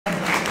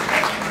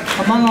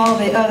Among all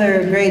the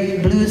other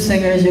great blues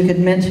singers, you could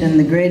mention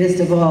the greatest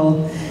of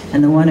all,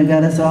 and the one who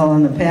got us all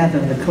on the path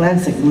of the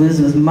classic blues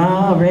was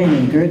Ma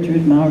Rainey,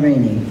 Gertrude Ma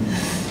Rainey.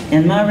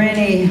 And Ma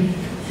Rainey,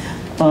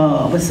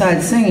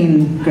 besides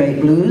singing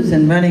great blues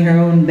and running her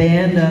own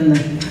band on the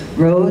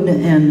road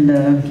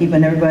and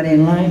keeping everybody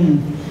in line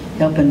and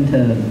helping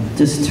to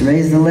just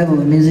raise the level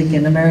of music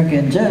in America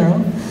in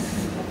general,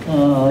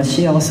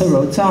 she also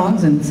wrote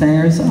songs and sang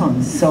her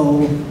songs.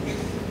 So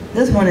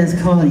this one is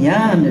called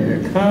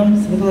Yonder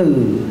Comes the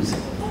Blues.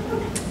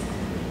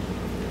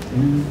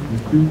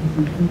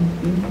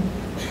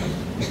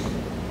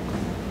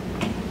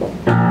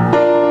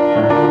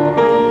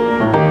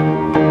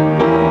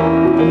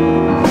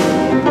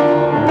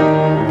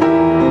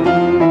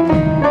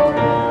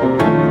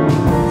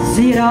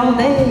 See it all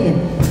day,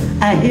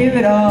 I hear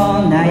it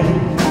all night.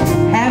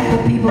 Half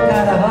the people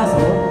gotta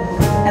hustle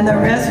and the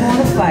rest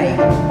wanna fight.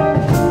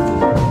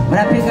 When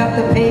I pick up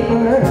the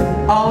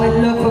paper, always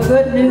look for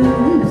good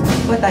news,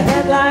 but the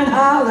headline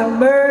holler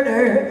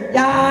murder,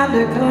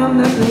 yonder come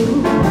the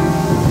blues.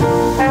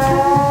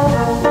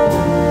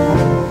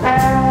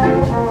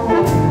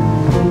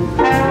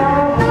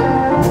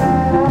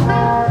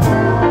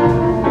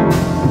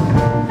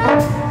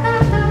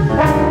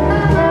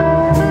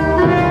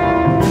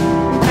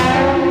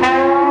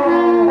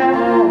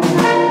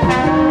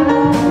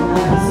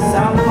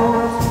 Some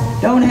folks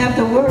don't have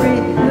to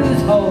worry,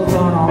 blues holds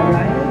on all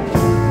right.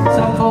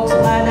 Some folks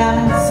lie down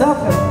and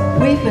suffer,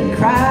 weep and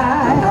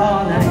cry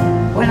all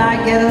night. When I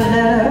get a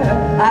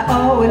letter, I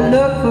always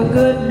look for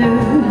good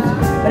news,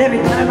 but every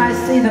time I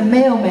see the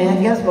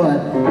mailman, guess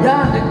what?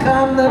 Yonder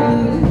come the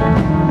blues.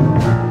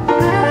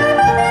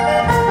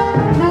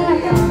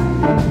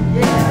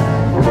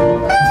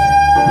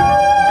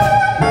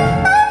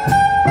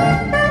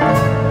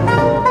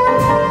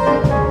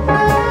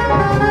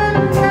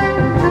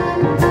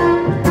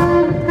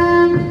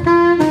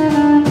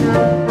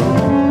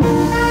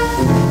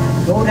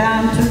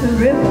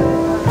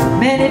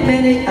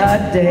 Many a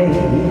day,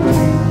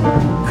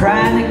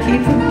 crying to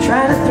keep from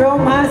trying to throw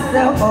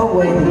myself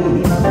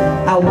away.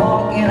 I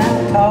walk and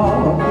I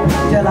talk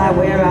till I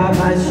wear out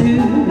my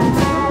shoes.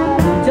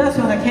 Just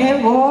when I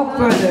can't walk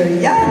further,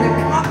 yonder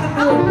come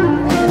the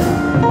blues.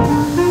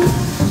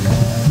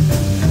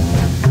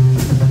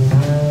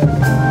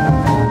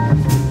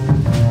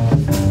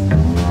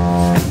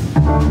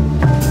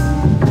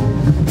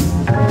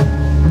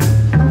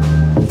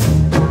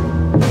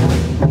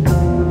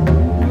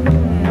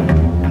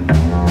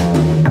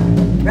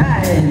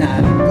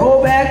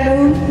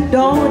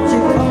 Don't you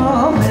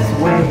come this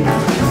way.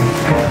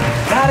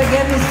 Gotta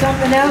get me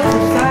something else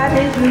besides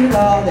these blues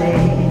all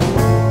day.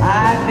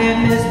 I've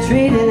been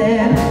mistreated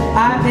and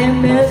I've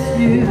been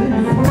misused.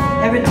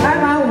 Every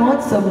time I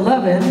want some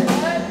loving,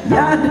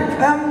 yonder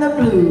come the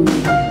blues.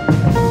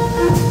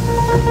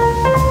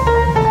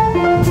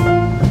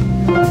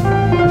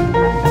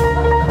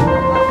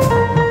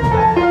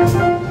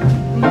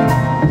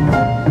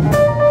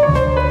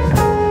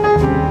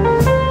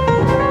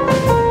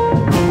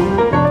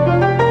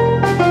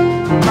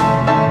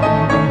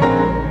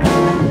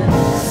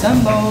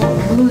 Some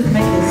blues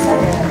make you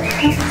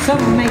sad, some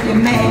will make you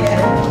mad.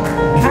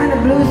 Kind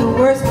of blues the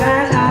worst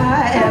kind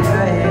I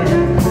ever had.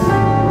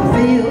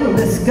 Feel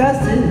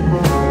disgusted,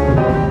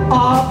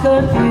 all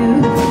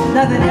confused,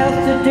 nothing else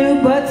to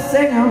do but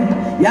sing 'em.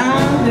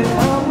 Yonder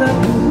come the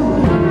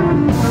blues.